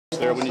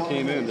There when you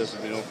came in, just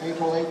Yeah, it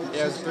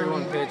was a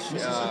 3-1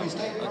 pitch. I was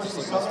just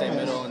looking to stay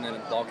middle, and then the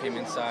ball came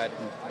inside,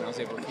 and I was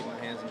able to keep my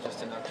hands in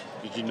just enough.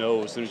 Did you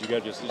know as soon as you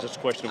got it's just a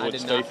question of what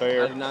stay I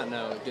fair? did not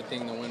know. Good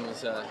thing the wind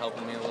was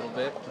helping me a little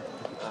bit.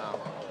 Yeah,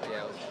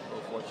 I was a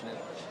little fortunate.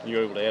 You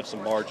were able to add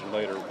some margin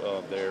later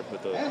there,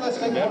 but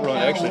that run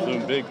actually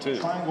loomed big too.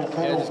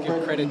 Yeah, just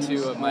give credit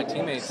to my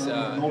teammates.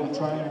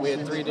 We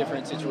had 3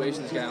 different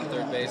situations, guy on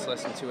third base,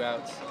 less than 2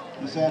 outs.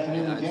 And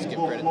I just give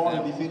credit to them.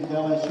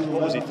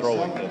 What was he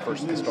throwing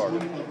first at the start?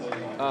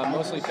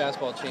 Mostly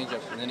fastball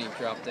changeup, and then he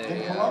dropped a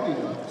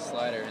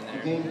slider in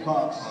there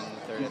on the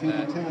third at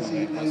bat.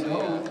 Mostly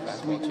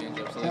fastball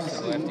changeup, so that's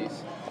to the lefties.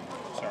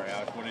 Sorry,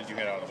 Alex, what did you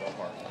get out of the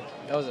ballpark?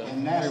 That was a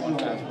 3-1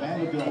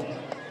 fastball.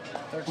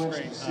 Third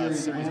straight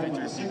series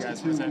victory for you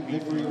guys. What does that mean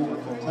for you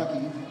going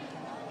forward?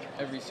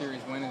 Every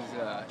series win is, is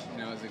a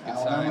good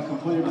sign.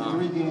 But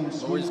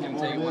we're just going to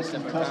take it one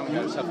step at a time. We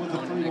got a tough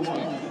opponent next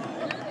week.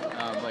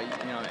 But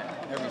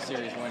every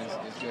series win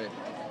is good.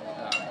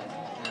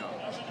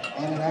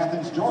 And in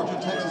Athens, Georgia,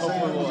 Texas A&M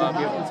hopefully we'll be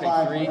able to take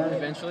 3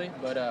 eventually.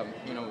 But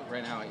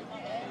right now, I'm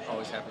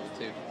always happy with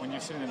 2. When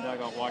you're sitting in the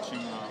dugout watching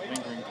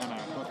Lingering kind of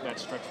hook that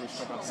stretch where he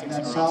struck out 6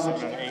 in a row, 7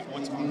 out of 8,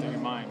 what's going through your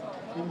mind?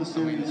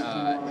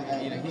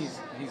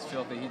 He's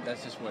filthy.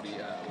 That's just what he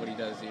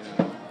does.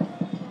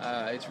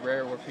 It's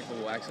rare where people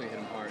will actually hit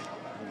him hard,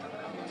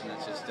 and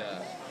that's just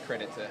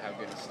credit to how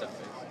good his stuff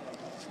is.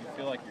 Do you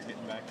feel like you're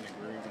getting back in the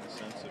groove in the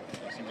sense of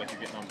it seems like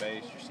you're getting on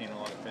base, you're seeing a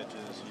lot of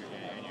pitches, and you're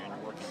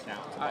working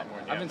counts a lot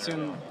more? I've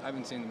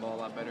been seeing the ball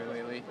a lot better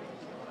lately.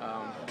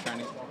 Trying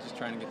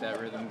to get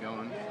that rhythm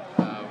going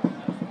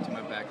to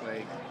my back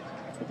leg.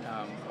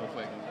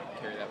 Hopefully I can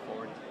carry that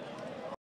forward.